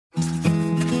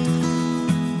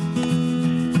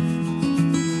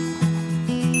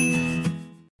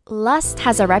Lust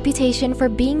has a reputation for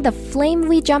being the flame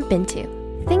we jump into.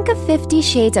 Think of 50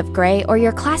 Shades of Grey or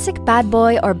your classic bad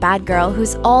boy or bad girl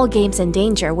who's all games and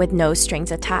danger with no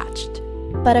strings attached.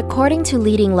 But according to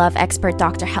leading love expert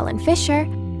Dr. Helen Fisher,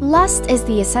 lust is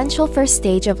the essential first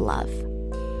stage of love.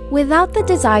 Without the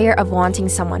desire of wanting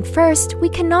someone first, we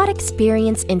cannot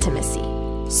experience intimacy.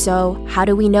 So, how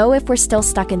do we know if we're still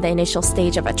stuck in the initial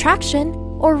stage of attraction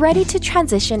or ready to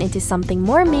transition into something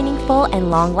more meaningful and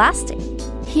long-lasting?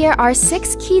 Here are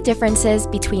 6 key differences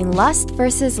between lust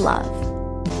versus love.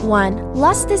 1.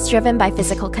 Lust is driven by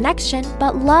physical connection,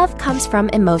 but love comes from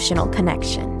emotional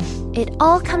connection. It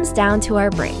all comes down to our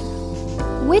brain.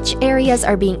 Which areas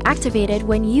are being activated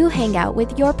when you hang out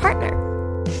with your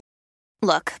partner?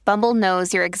 Look, Bumble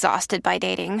knows you're exhausted by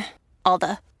dating. All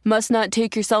the, must not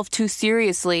take yourself too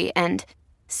seriously, and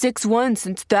 6'1"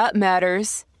 since that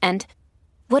matters, and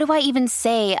what do I even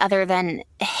say other than,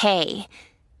 hey?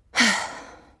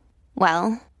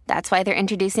 Well, that's why they're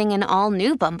introducing an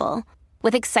all-new Bumble,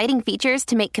 with exciting features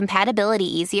to make compatibility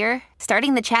easier,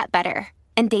 starting the chat better,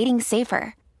 and dating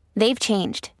safer. They've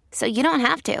changed, so you don't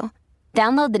have to.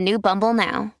 Download the new Bumble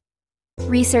now.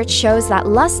 Research shows that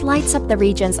lust lights up the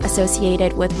regions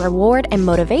associated with reward and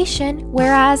motivation,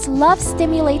 whereas love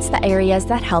stimulates the areas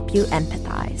that help you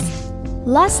empathize.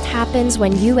 Lust happens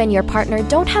when you and your partner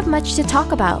don't have much to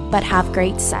talk about but have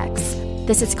great sex.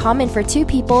 This is common for 2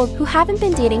 people who haven't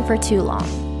been dating for too long.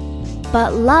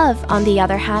 But love, on the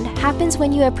other hand, happens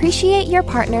when you appreciate your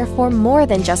partner for more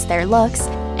than just their looks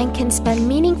and can spend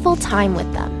meaningful time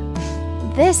with them.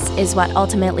 This is what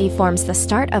ultimately forms the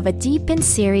start of a deep and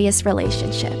serious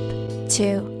relationship.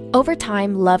 2. Over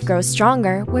time, love grows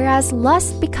stronger, whereas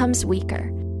lust becomes weaker.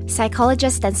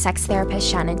 Psychologist and sex therapist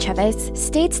Shannon Chavez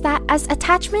states that as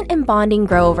attachment and bonding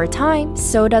grow over time,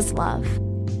 so does love.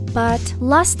 But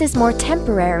lust is more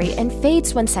temporary and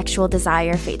fades when sexual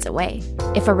desire fades away.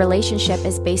 If a relationship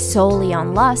is based solely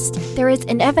on lust, there is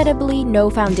inevitably no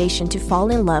foundation to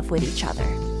fall in love with each other.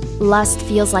 Lust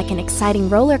feels like an exciting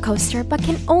roller coaster but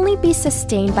can only be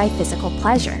sustained by physical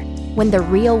pleasure. When the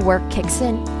real work kicks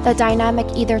in, the dynamic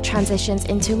either transitions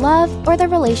into love or the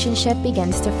relationship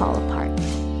begins to fall apart.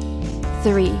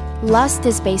 3. Lust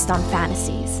is based on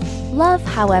fantasies. Love,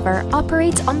 however,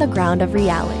 operates on the ground of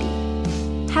reality.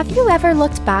 Have you ever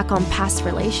looked back on past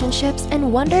relationships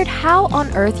and wondered how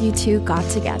on earth you two got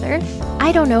together?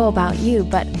 I don't know about you,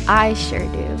 but I sure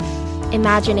do.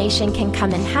 Imagination can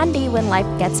come in handy when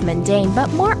life gets mundane, but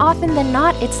more often than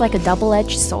not, it's like a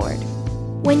double-edged sword.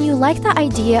 When you like the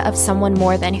idea of someone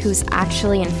more than who's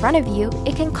actually in front of you,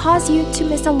 it can cause you to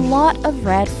miss a lot of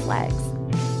red flags.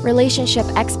 Relationship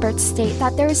experts state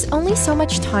that there is only so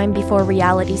much time before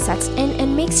reality sets in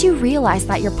and makes you realize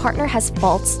that your partner has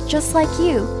faults just like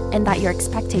you and that your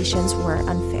expectations were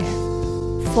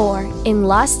unfair. 4. In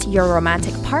lust, you're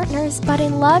romantic partners, but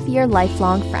in love, you're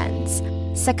lifelong friends.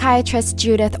 Psychiatrist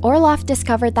Judith Orloff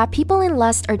discovered that people in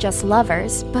lust are just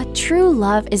lovers, but true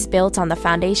love is built on the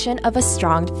foundation of a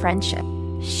strong friendship.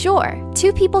 Sure,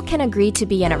 2 people can agree to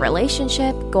be in a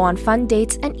relationship, go on fun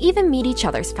dates, and even meet each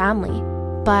other's family.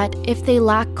 But if they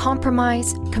lack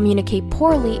compromise, communicate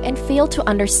poorly, and fail to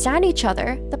understand each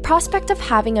other, the prospect of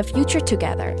having a future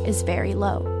together is very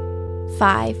low.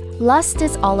 5. Lust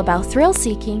is all about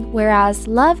thrill-seeking, whereas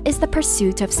love is the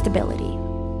pursuit of stability.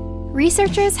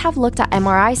 Researchers have looked at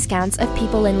MRI scans of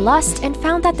people in lust and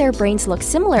found that their brains look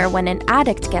similar when an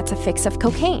addict gets a fix of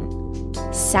cocaine.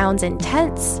 Sounds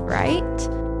intense, right?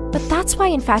 But that's why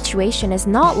infatuation is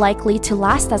not likely to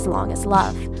last as long as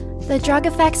love. The drug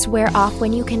effects wear off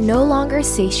when you can no longer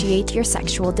satiate your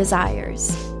sexual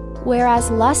desires. Whereas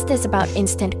lust is about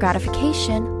instant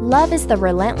gratification, love is the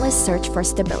relentless search for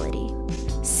stability.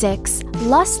 6.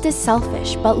 Lust is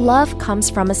selfish, but love comes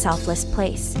from a selfless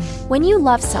place. When you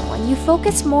love someone, you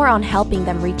focus more on helping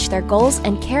them reach their goals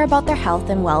and care about their health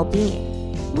and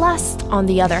well-being. Lust, on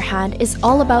the other hand, is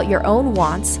all about your own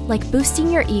wants, like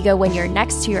boosting your ego when you're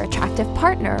next to your attractive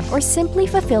partner or simply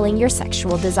fulfilling your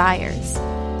sexual desires.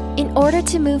 In order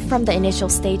to move from the initial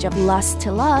stage of lust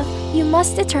to love, you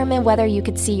must determine whether you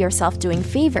could see yourself doing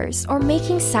favors or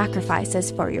making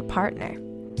sacrifices for your partner.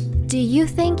 Do you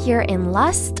think you're in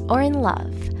lust or in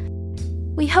love?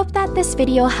 We hope that this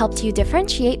video helped you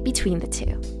differentiate between the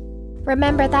two.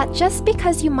 Remember that just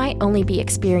because you might only be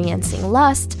experiencing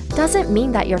lust doesn't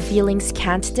mean that your feelings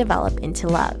can't develop into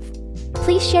love.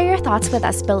 Please share your thoughts with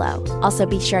us below. Also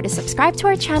be sure to subscribe to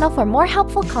our channel for more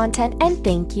helpful content, and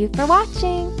thank you for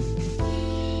watching!